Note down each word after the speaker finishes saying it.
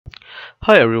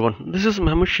Hi everyone, this is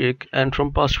Mohammed Sheikh, and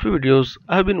from past few videos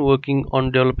I have been working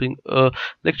on developing a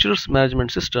lectures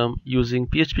management system using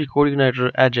PHP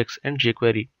Codeigniter, AJAX and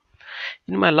jQuery.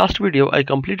 In my last video I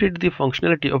completed the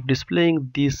functionality of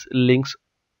displaying these links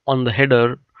on the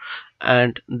header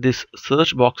and this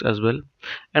search box as well,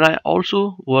 and I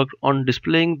also worked on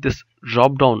displaying this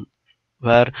drop down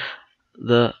where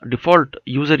the default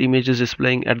user image is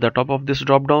displaying at the top of this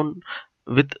drop down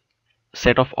with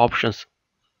set of options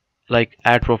like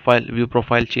add profile, view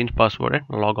profile, change password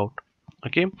and log out.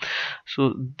 Okay,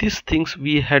 so these things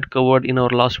we had covered in our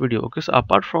last video. Okay, so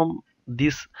apart from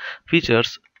these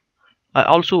features, I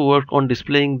also worked on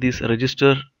displaying these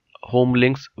register home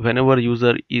links whenever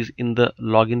user is in the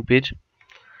login page,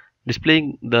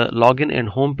 displaying the login and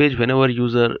home page whenever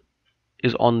user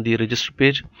is on the register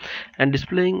page, and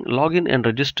displaying login and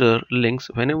register links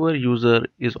whenever user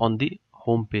is on the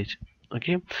home page.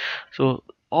 Okay, so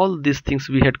all these things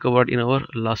we had covered in our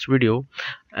last video,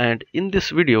 and in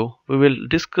this video we will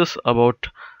discuss about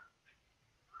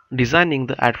designing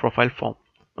the add profile form.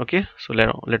 Okay, so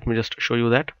let me just show you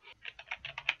that.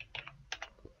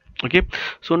 Okay,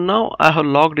 so now I have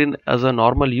logged in as a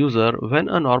normal user. When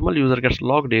a normal user gets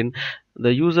logged in,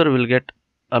 the user will get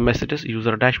a message as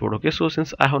user dashboard. Okay, so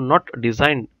since I have not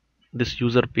designed this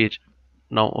user page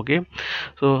now, okay,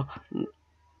 so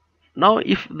now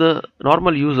if the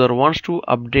normal user wants to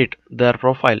update their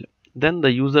profile, then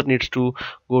the user needs to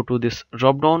go to this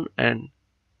drop down and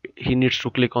he needs to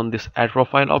click on this add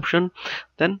profile option.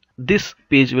 Then this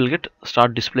page will get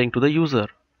start displaying to the user,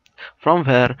 from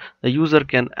where the user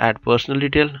can add personal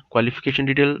detail, qualification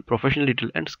detail, professional detail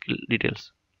and skill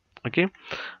details. Okay,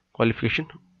 qualification,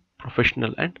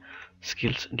 professional and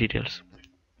skills details.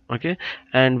 Okay,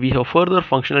 and we have further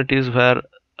functionalities where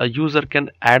a user can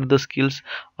add the skills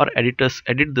or edit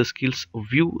the skills,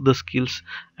 view the skills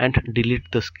and delete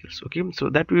the skills. Okay,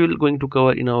 so that we will going to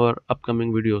cover in our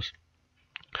upcoming videos.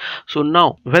 So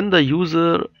now when the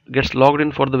user gets logged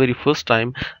in for the very first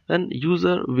time, then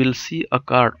user will see a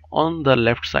card on the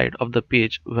left side of the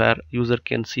page where user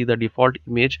can see the default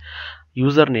image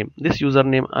username. This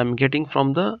username I'm getting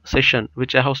from the session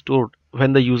which I have stored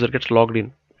when the user gets logged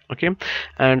in. Okay,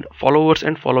 and followers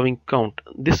and following count,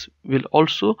 this will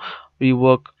also we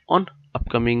work on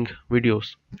upcoming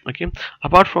videos. Okay,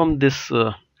 apart from this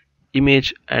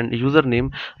image and username,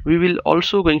 we will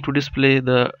also going to display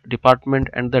the department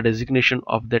and the designation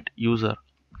of that user.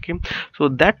 Okay, so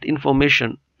that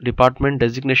information, department,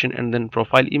 designation and then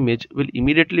profile image will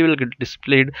immediately get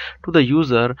displayed to the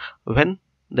user when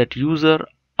that user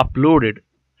uploaded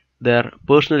their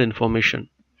personal information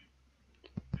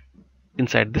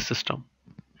inside this system.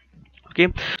 Okay,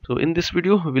 so in this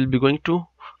video we will be going to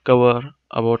cover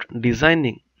about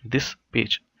designing this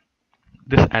page,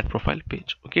 this add profile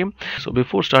page. Okay, so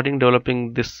before starting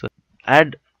developing this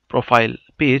add profile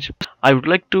page, I would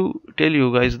like to tell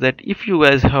you guys that if you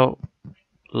guys have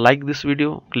liked this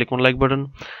video, click on like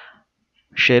button,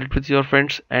 share it with your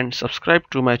friends and subscribe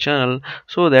to my channel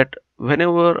so that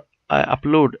whenever I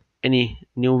upload any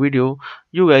new video,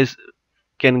 you guys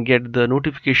can get the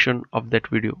notification of that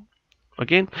video.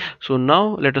 Okay, so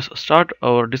now let us start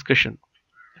our discussion.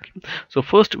 Okay. So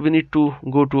first we need to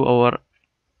go to our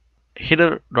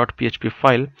header.php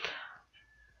file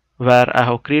where I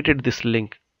have created this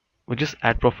link which is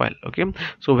add profile. Okay,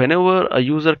 so whenever a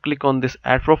user click on this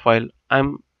add profile,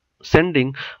 I'm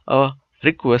sending a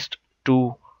request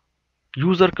to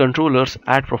user controllers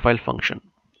add profile function.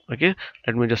 Okay,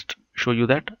 let me just show you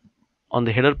that on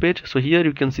the header page. So here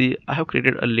you can see I have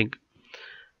created a link,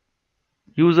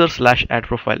 user slash add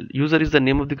profile. User is the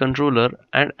name of the controller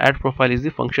and add profile is the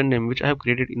function name which I have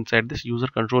created inside this user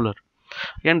controller,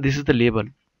 and this is the label.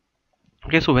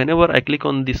 Okay, so whenever I click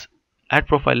on this add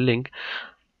profile link,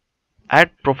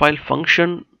 add profile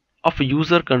function of a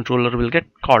user controller will get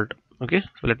called. Okay,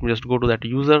 so let me just go to that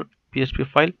user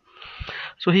PHP file.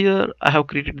 So here I have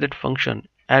created that function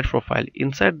add profile.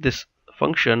 Inside this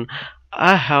function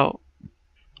I have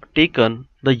taken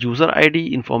the user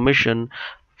ID information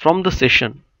from the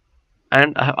session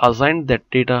and I have assigned that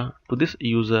data to this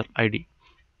user ID.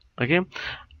 Okay,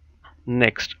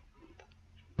 next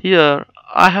here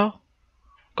I have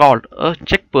called a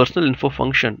check personal info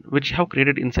function which I have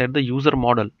created inside the user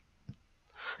model.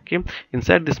 Okay,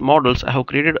 inside this models I have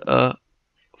created a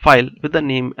file with the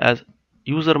name as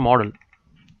user model.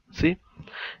 See,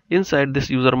 inside this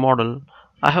user model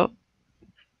I have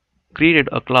created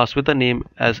a class with a name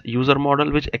as user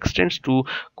model which extends to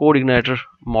Codeigniter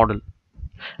model,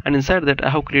 and inside that I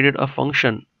have created a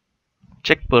function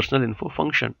check personal info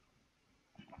function.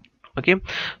 Okay,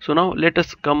 so now let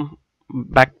us come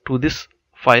back to this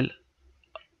file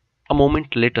a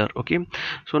moment later. Okay,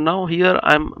 so now here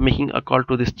I'm making a call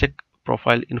to this check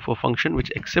profile info function,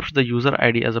 which accepts the user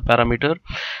ID as a parameter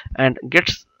and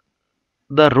gets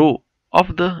the row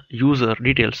of the user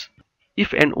details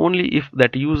if and only if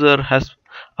that user has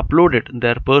uploaded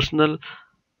their personal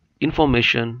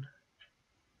information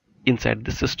inside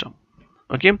the system.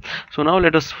 Okay, so now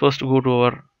let us first go to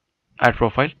our add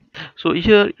profile. So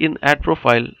here in add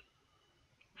profile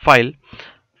file,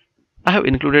 I have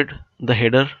included the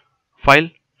header file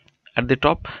at the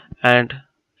top, and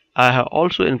I have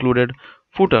also included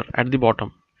footer at the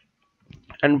bottom,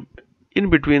 and in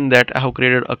between that I have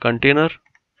created a container,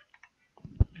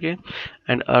 okay,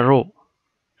 and a row,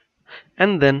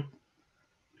 and then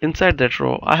inside that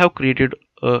row I have created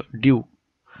a div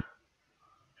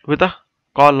with a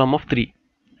column of 3.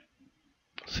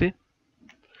 See,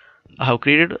 I have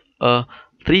created a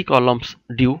 3 columns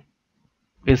div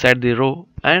inside the row,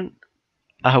 and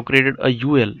I have created a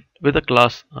UL with a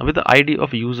class with the ID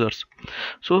of users.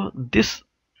 So this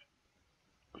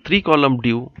 3 column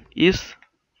div is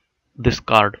this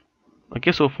card.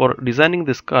 Okay, so for designing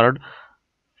this card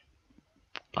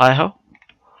I have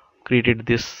created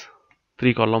this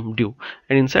 3 column div,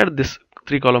 and inside this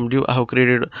 3 column div I have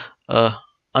created a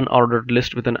unordered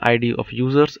list with an ID of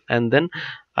users, and then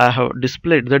I have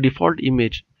displayed the default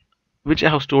image which I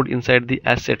have stored inside the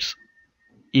assets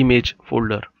image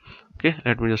folder. Okay,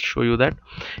 let me just show you that.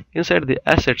 Inside the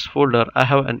assets folder I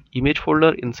have an image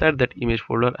folder. Inside that image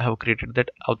folder I have created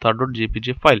that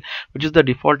avatar.jpg file, which is the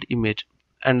default image,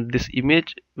 and this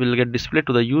image will get displayed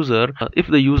to the user if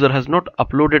the user has not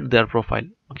uploaded their profile.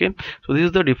 Okay, so this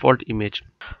is the default image.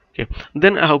 Okay,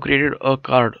 then I have created a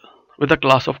card with a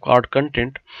class of card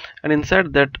content, and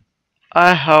inside that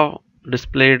I have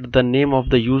displayed the name of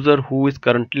the user who is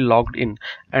currently logged in,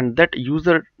 and that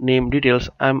user name details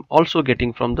I'm also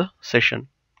getting from the session.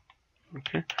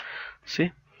 Okay,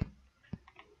 see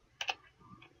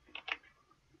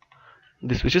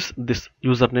this, which is this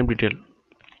username detail.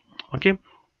 Okay,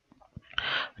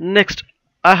 next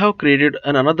I have created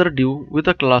another div with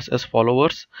a class as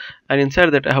followers, and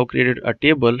inside that I have created a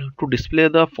table to display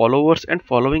the followers and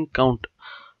following count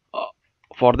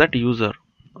for that user.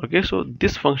 Okay, so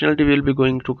this functionality we will be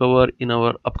going to cover in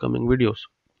our upcoming videos.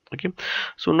 Okay,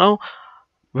 so now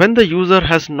when the user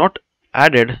has not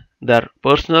added their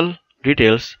personal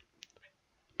details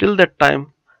till that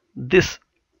time, this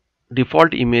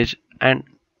default image and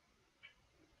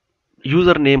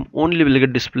username only will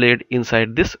get displayed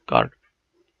inside this card.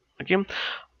 Okay,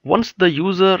 once the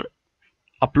user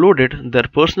uploaded their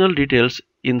personal details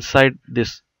inside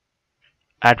this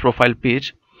add profile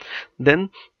page, then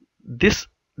this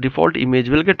default image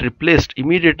will get replaced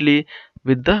immediately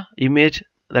with the image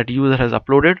that user has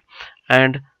uploaded,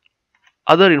 and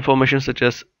other information such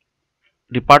as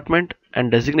department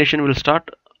and designation will start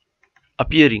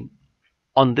appearing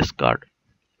on this card.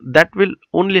 That will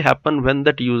only happen when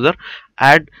that user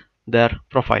add their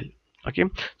profile. Okay,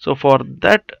 so for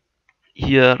that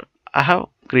here I have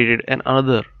created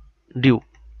another div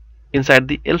inside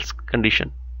the else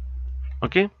condition.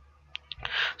 Okay,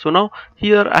 so now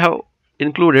here I have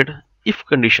included if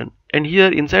condition, and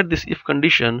here inside this if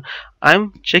condition I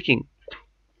am checking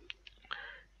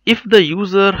if the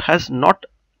user has not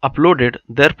uploaded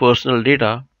their personal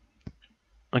data.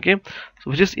 Okay, so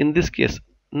which is in this case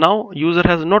now user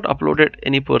has not uploaded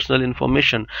any personal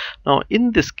information. Now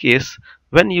in this case,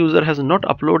 when user has not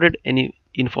uploaded any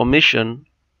information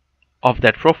of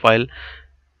that profile,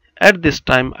 at this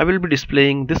time I will be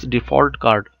displaying this default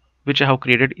card which I have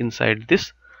created inside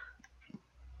this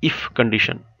if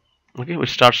condition. Okay,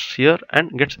 which starts here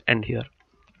and gets end here.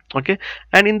 Okay,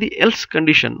 and in the else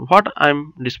condition what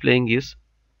I'm displaying is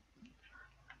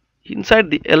inside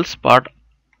the else part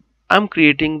I'm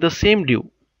creating the same div.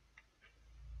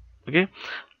 Okay,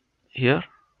 here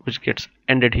which gets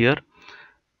ended here.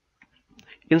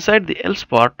 Inside the else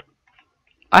part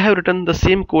I have written the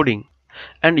same coding,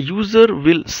 and user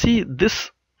will see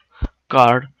this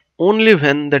card only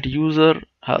when that user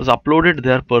has uploaded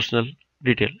their personal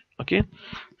detail. Okay,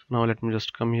 so now let me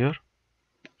just come here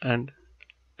and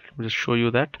let me just show you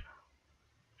that.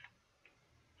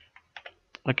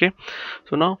 Okay,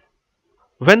 so now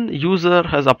when user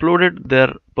has uploaded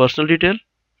their personal detail,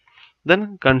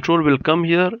 then control will come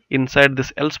here inside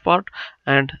this else part,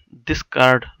 and this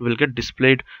card will get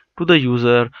displayed to the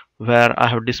user, where I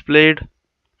have displayed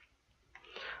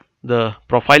the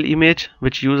profile image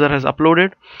which user has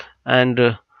uploaded,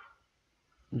 and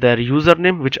their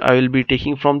username which I will be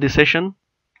taking from the session.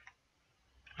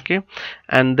 Okay,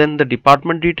 and then the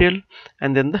department detail,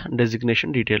 and then the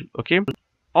designation detail. Okay,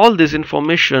 All this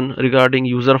information regarding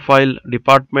user file,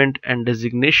 department and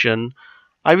designation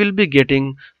I will be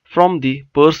getting from the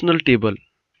personal table,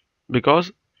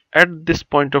 because at this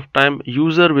point of time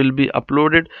user will be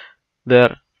uploaded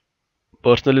their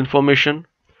personal information.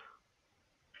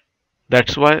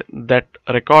 That's why that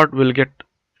record will get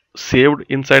saved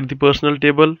inside the personal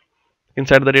table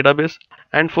inside the database.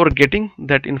 And for getting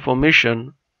that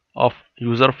information of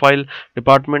user file,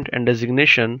 department and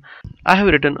designation, I have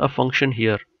written a function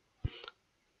here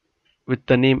with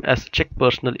the name as check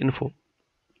personal info.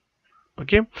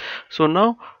 Okay, so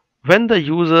now when the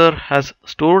user has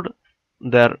stored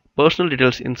their personal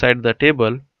details inside the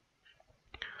table,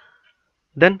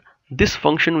 then this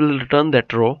function will return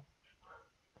that row,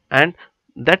 and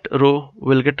that row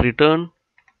will get returned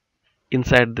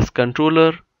inside this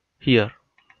controller here.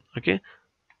 Okay,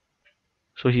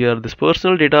 so here this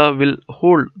personal data will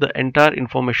hold the entire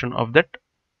information of that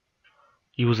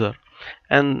user,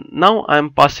 and now I am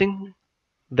passing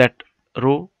that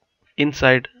row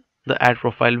inside the add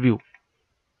profile view.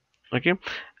 Okay,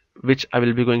 which I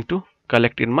will be going to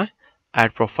collect in my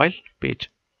add profile page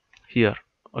here.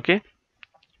 Okay,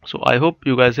 so I hope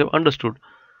you guys have understood.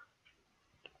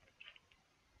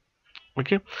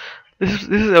 Okay, this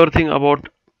is everything about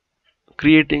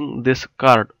creating this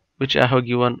card which I have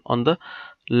given on the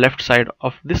left side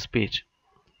of this page.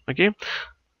 Okay,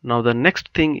 now the next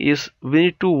thing is we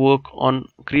need to work on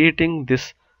creating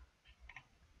this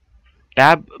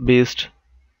tab based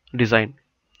design.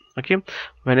 Okay,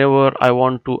 whenever I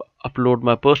want to upload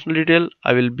my personal detail,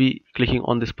 I will be clicking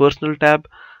on this personal tab,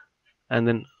 and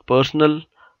then personal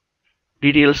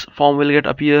details form will get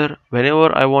appear.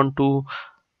 Whenever I want to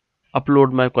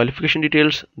upload my qualification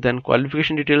details, then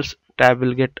qualification details tab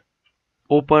will get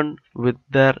open with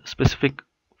their specific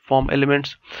form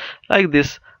elements like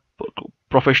this,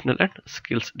 professional and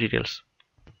skills details.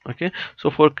 Okay, so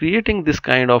for creating this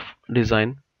kind of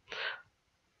design,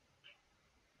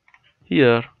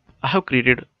 here I have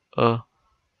created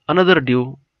another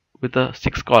div with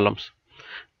 6 columns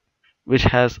which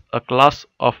has a class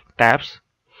of tabs,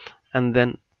 and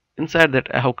then inside that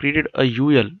I have created a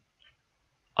UL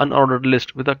unordered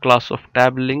list with a class of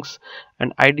tab links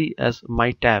and ID as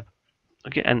my tab.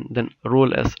 Okay, and then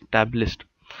role as tab list.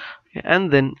 Okay,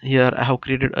 and then here I have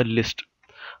created a list.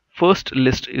 First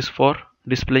list is for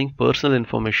displaying personal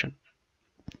information.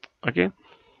 Okay,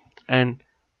 and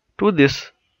to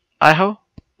this I have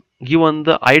given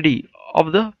the ID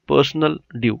of the personal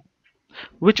div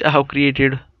which I have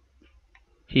created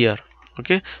here.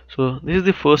 Okay, so this is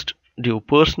the first div,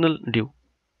 personal div,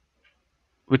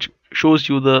 which shows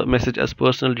you the message as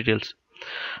personal details.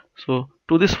 So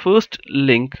to this first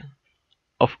link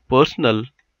of personal,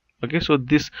 okay, so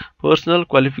this personal,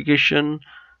 qualification,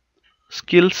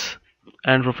 skills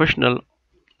and professional,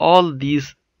 all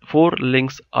these 4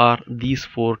 links are these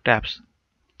 4 tabs.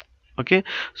 Okay,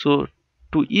 so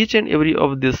to each and every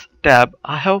of this tab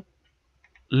I have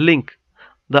linked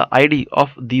the ID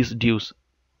of these divs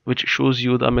which shows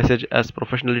you the message as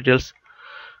professional details.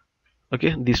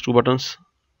 Okay, these 2 buttons,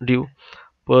 div,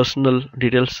 personal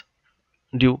details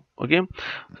div. Okay,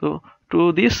 so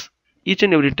to this each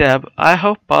and every tab I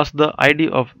have passed the ID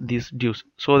of these divs,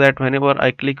 so that whenever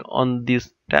I click on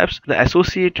these tabs, the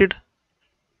associated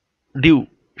div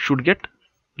should get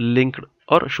linked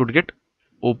or should get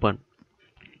open.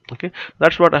 Okay,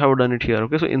 that's what I have done it here.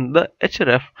 Okay, so in the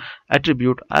href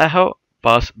attribute I have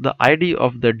passed the ID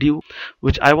of the div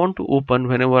which I want to open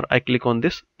whenever I click on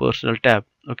this personal tab.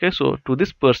 Okay, so to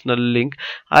this personal link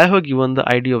I have given the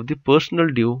ID of the personal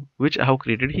div which I have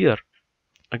created here.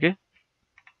 Okay,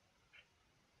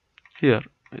 here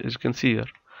as you can see here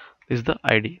is the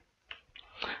ID.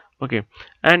 Okay,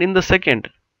 and in the second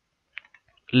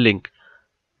link,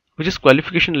 which is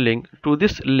qualification link, to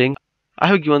this link I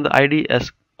have given the ID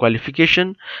as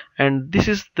qualification, and this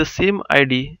is the same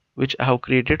ID which I have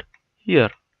created here.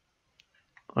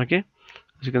 Okay,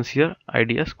 as you can see here,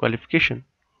 ID as qualification.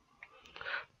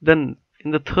 Then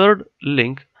in the third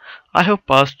link I have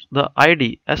passed the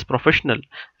ID as professional,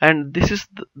 and this is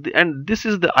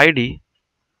the ID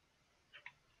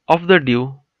of the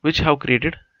div which I have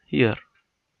created here.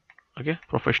 Okay,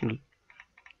 professional.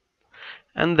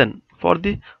 And then for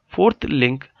the fourth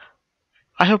link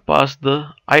I have passed the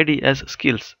ID as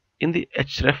skills in the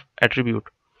href attribute.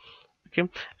 Okay,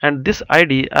 and this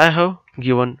ID I have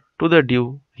given to the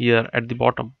div here at the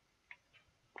bottom.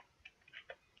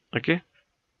 Okay,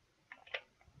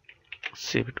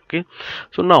 save it. Okay,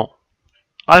 so now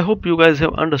I hope you guys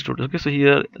have understood. Okay, so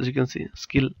here as you can see,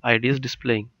 skill ID is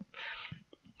displaying.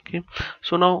 Okay,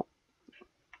 so now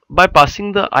by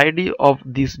passing the ID of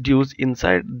these divs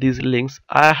inside these links,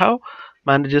 I have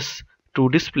manages to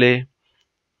display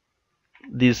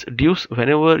these divs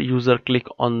whenever user click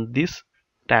on these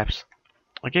tabs.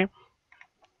 Okay,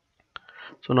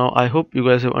 so now I hope you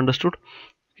guys have understood.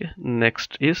 Okay,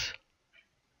 next is,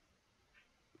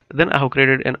 then I have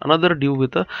created another div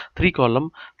with a 3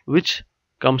 column which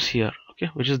comes here, okay,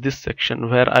 which is this section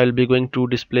where I will be going to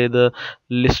display the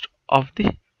list of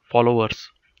the followers.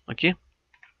 Okay,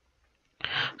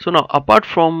 so now apart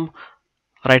from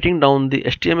writing down the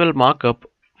HTML markup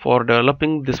for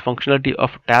developing this functionality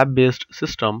of tab based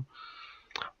system,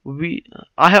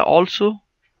 I have also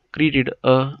created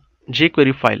a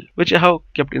jQuery file which I have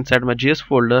kept inside my JS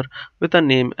folder with a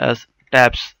name as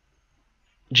tabs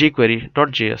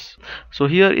jQuery.js. So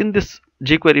here in this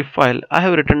jQuery file I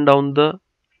have written down the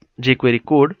jQuery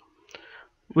code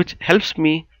which helps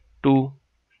me to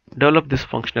develop this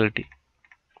functionality.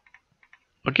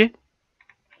 Okay,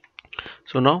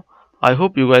 so now I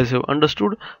hope you guys have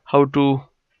understood how to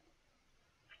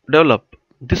develop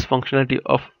this functionality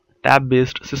of tab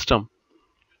based system.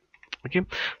 Okay,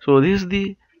 so this is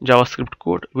the JavaScript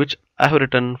code which I have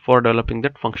written for developing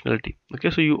that functionality. Okay,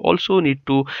 so you also need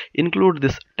to include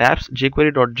this tabs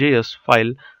jQuery.js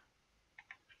file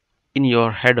in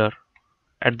your header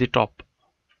at the top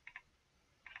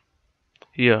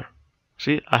here.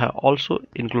 See, I have also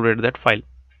included that file.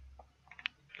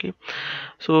 Okay,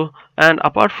 so and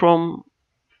apart from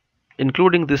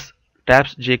including this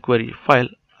tabs jQuery file,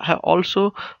 I have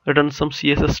also written some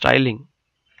CSS styling.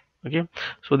 Okay,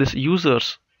 so this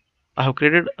users, I have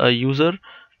created a user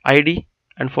ID,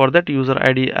 and for that user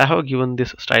ID I have given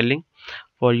this styling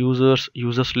for users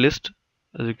list.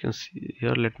 As you can see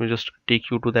here, let me just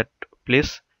take you to that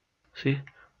place. See,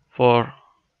 for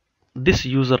this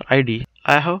user ID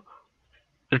I have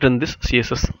written this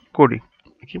CSS coding.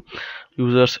 Okay,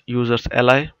 users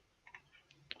li,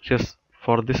 just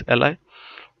for this li.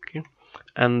 Okay,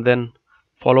 and then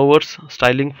followers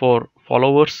styling for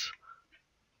followers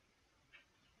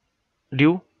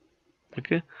div.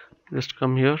 Okay, just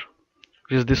come here,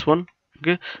 is this one.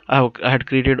 Okay, I had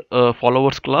created a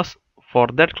followers class. For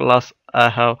that class I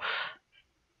have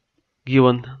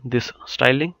given this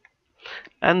styling,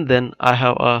 and then I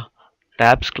have a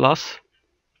tabs class.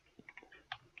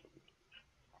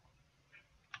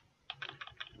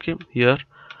 Okay, here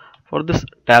for this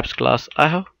tabs class I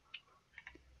have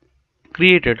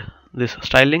created this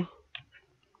styling.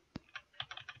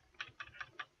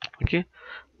 Okay,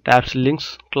 tabs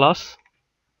links class.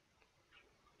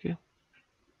 Okay,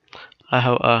 I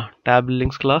have a tab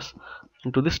links class,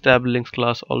 and to this tab links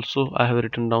class also I have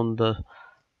written down the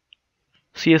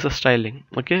CSS styling.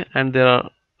 Okay, and there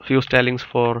are few stylings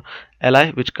for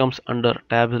li which comes under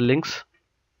tab links.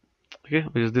 Okay,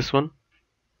 which is this one.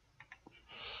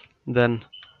 Then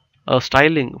a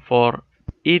styling for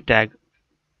e tag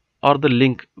or the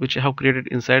link which I have created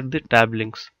inside the tab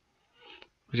links,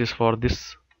 which is for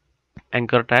this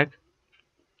anchor tag.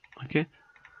 Okay,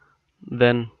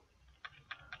 then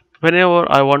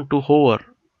whenever I want to hover,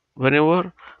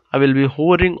 whenever I will be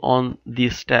hovering on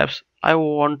these tabs, I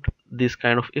want these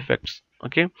kind of effects.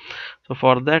 Okay, so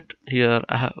for that here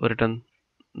I have written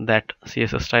that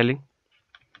CSS styling.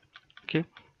 Okay,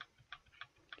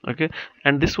 okay,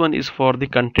 and this one is for the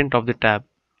content of the tab,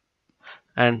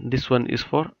 and this one is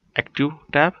for active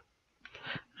tab,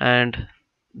 and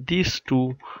these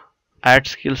two add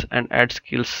skills and add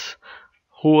skills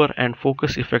hover and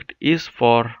focus effect is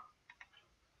for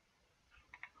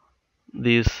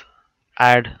these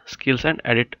add skills and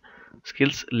edit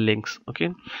skills links. Okay,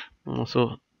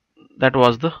 so that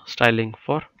was the styling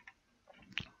for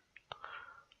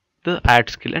the add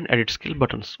skill and edit skill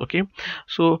buttons. Okay,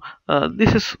 so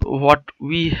this is what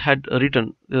we had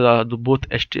written, both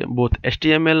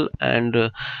HTML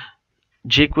and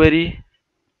jQuery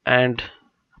and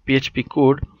PHP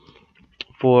code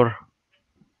for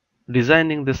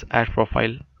designing this ad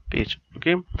profile page.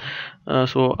 Okay,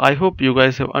 so I hope you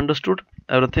guys have understood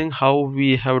everything how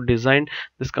we have designed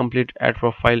this complete ad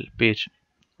profile page.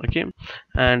 Okay,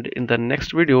 and in the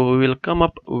next video we will come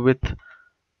up with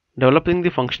developing the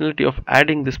functionality of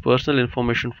adding this personal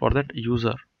information for that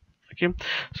user. Okay,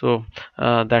 so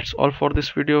that's all for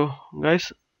this video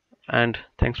guys, and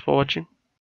thanks for watching.